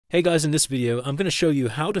Hey guys, in this video, I'm going to show you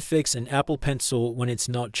how to fix an Apple Pencil when it's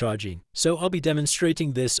not charging. So I'll be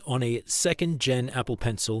demonstrating this on a second gen Apple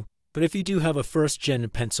Pencil, but if you do have a first gen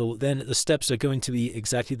pencil, then the steps are going to be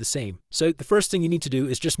exactly the same. So the first thing you need to do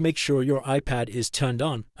is just make sure your iPad is turned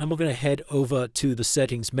on, and we're going to head over to the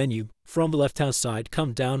settings menu. From the left hand side,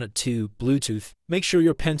 come down to Bluetooth. Make sure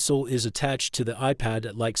your pencil is attached to the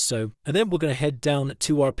iPad like so. And then we're going to head down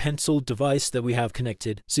to our pencil device that we have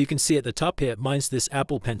connected. So you can see at the top here, mine's this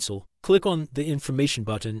Apple Pencil. Click on the information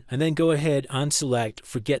button and then go ahead and select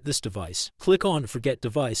forget this device. Click on forget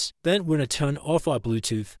device. Then we're going to turn off our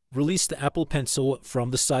Bluetooth. Release the Apple Pencil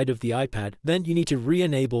from the side of the iPad. Then you need to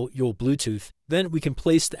re-enable your Bluetooth. Then we can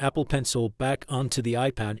place the Apple Pencil back onto the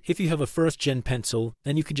iPad. If you have a first gen pencil,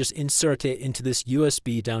 then you can just insert it into this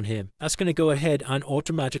USB down here. That's going to go ahead and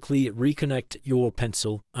automatically reconnect your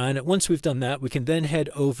pencil. And once we've done that, we can then head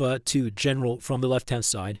over to General from the left hand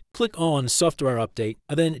side. Click on Software Update,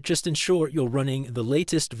 and then just ensure you're running the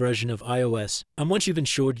latest version of iOS. And once you've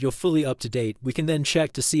ensured you're fully up to date, we can then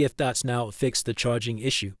check to see if that's now fixed the charging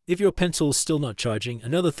issue. If your pencil is still not charging,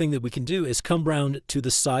 another thing that we can do is come round to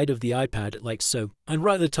the side of the iPad like so. And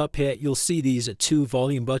right at the top here, you'll see these two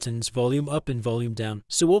volume buttons, volume up and volume down.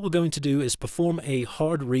 So what we're going to do is perform a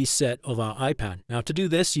hard reset of our iPad. Now to do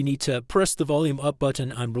this, you need to press the volume up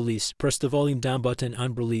button and release, press the volume down button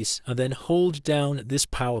and release, and then hold down this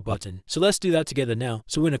power button. So let's do that together now.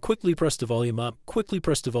 So we're going to quickly press the volume up, quickly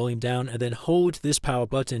press the volume down, and then hold this power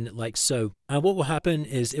button like so. And what will happen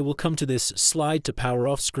is it will come to this slide to power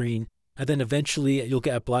off screen. And then eventually you'll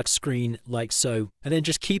get a black screen like so. And then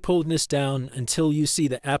just keep holding this down until you see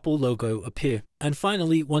the Apple logo appear. And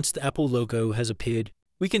finally, once the Apple logo has appeared,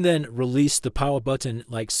 we can then release the power button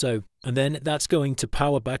like so. And then that's going to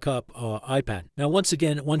power back up our iPad. Now, once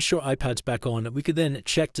again, once your iPad's back on, we could then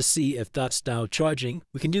check to see if that's now charging.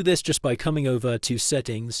 We can do this just by coming over to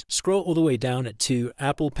Settings, scroll all the way down to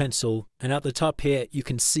Apple Pencil, and at the top here, you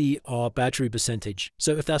can see our battery percentage.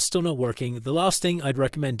 So if that's still not working, the last thing I'd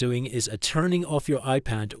recommend doing is turning off your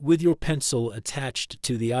iPad with your pencil attached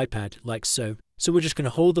to the iPad like so. So we're just going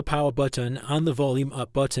to hold the power button and the volume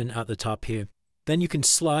up button at the top here. Then you can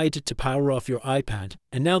slide to power off your iPad.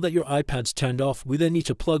 And now that your iPad's turned off, we then need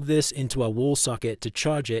to plug this into our wall socket to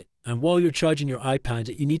charge it. And while you're charging your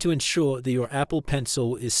iPad, you need to ensure that your Apple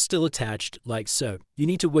Pencil is still attached like so. You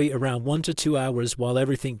need to wait around 1 to 2 hours while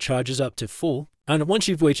everything charges up to full. And once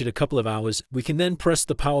you've waited a couple of hours, we can then press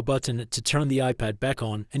the power button to turn the iPad back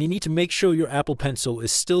on. And you need to make sure your Apple Pencil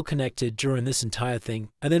is still connected during this entire thing.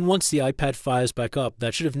 And then once the iPad fires back up,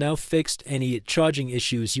 that should have now fixed any charging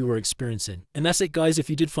issues you were experiencing. And that's it, guys. If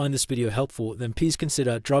you did find this video helpful, then please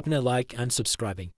consider dropping a like and subscribing.